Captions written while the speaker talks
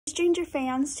Stranger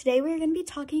fans, today we're going to be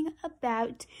talking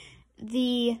about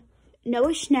the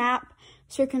Noah Schnapp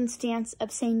circumstance of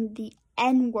saying the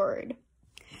N-word.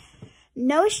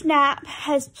 Noah Schnapp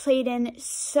has played in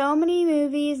so many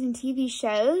movies and TV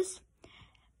shows,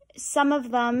 some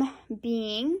of them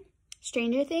being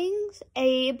Stranger Things,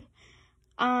 Abe,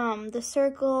 The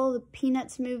Circle, the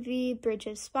Peanuts movie, Bridge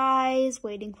of Spies,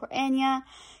 Waiting for Anya,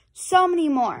 so many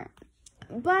more.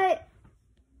 But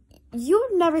you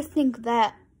would never think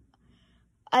that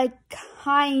a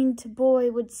kind boy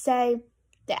would say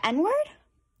the N-word?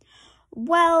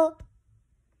 Well,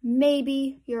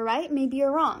 maybe you're right, maybe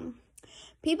you're wrong.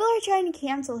 People are trying to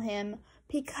cancel him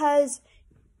because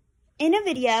in a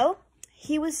video,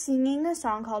 he was singing a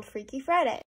song called Freaky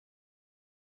Friday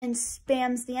and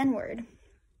spams the N-word.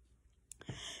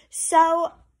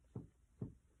 So,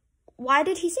 why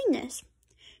did he sing this?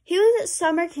 He was at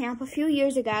summer camp a few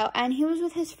years ago, and he was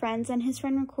with his friends, and his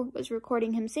friend was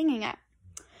recording him singing it.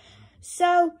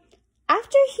 So,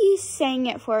 after he sang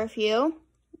it for a few,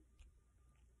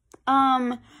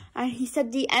 and he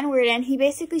said the N-word, and he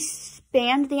basically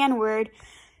spammed the N-word.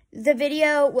 The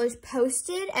video was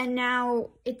posted, and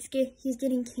now he's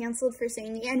getting canceled for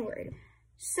saying the N-word.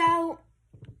 So,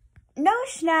 Noah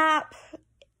Schnapp,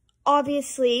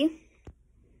 obviously,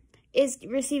 is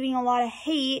receiving a lot of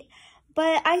hate,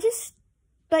 but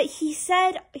he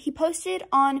posted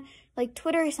on, like,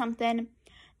 Twitter or something,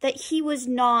 that he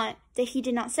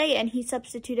did not say it, and he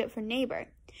substituted it for neighbor.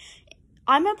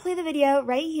 I'm going to play the video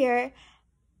right here.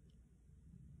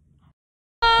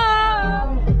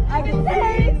 I can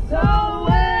say it so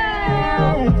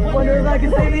well. Wonder if I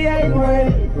can say the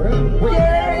N-word.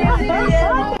 Yeah, we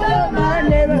are my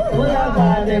neighbor. We are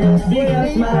my neighbor. We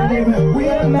are my neighbor. We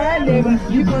are my neighbor.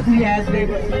 You pussy ass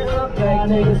neighbor. You are my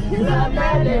neighbor. You are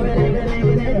my neighbor.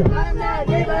 Neighbor. I'm my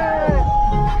neighbor.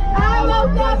 I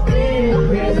woke up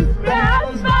feeling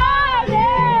that's my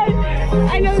name.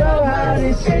 I know so how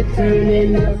this shit turned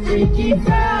into Freaky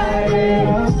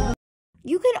Friday.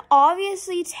 You can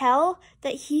obviously tell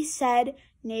that he said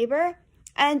neighbor,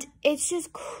 and it's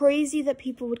just crazy that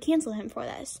people would cancel him for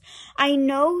this. I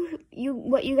know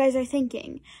what you guys are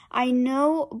thinking. I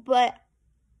know, but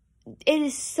it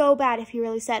is so bad if he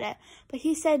really said it. But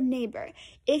he said neighbor.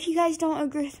 If you guys don't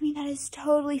agree with me, that is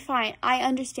totally fine. I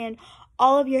understand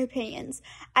all of your opinions.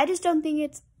 I just don't think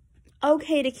it's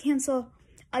okay to cancel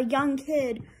a young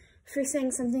kid for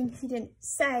saying something he didn't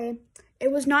say.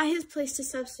 It was not his place to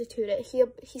substitute it.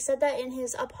 He said that in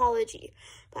his apology.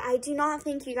 But I do not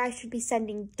think you guys should be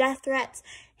sending death threats,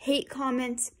 hate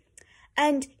comments.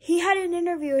 And he had an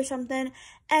interview or something,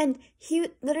 and he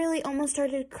literally almost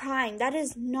started crying. That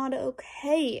is not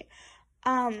okay.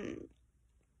 And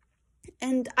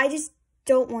I just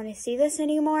don't want to see this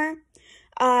anymore.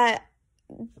 The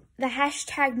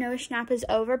hashtag Noah Schnapp is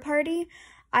over party,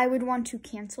 I would want to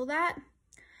cancel that.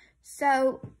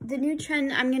 So, the new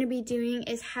trend I'm going to be doing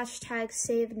is hashtag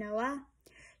Save Noah.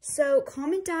 So,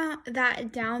 comment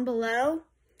that down below.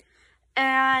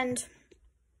 And,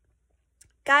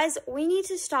 guys, we need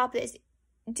to stop this.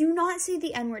 Do not say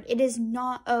the N-word. It is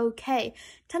not okay.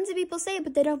 Tons of people say it,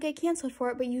 but they don't get canceled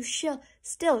for it. But you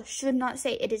still should not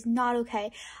say it. It is not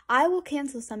okay. I will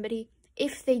cancel somebody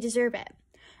if they deserve it.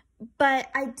 But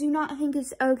I do not think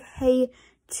it's okay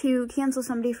to cancel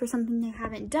somebody for something they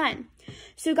haven't done.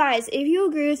 So guys, if you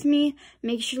agree with me,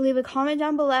 make sure to leave a comment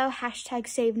down below, hashtag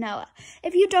Save Noah.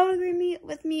 If you don't agree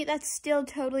with me, that's still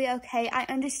totally okay. I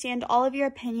understand all of your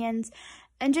opinions,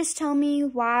 and just tell me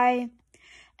why.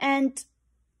 And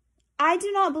I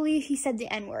do not believe he said the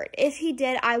N-word. If he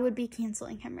did, I would be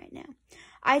canceling him right now.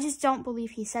 I just don't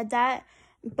believe he said that.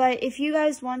 But if you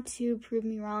guys want to prove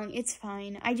me wrong, it's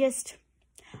fine. I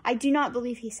do not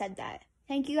believe he said that.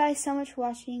 Thank you guys so much for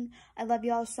watching. I love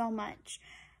you all so much.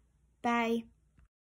 Bye.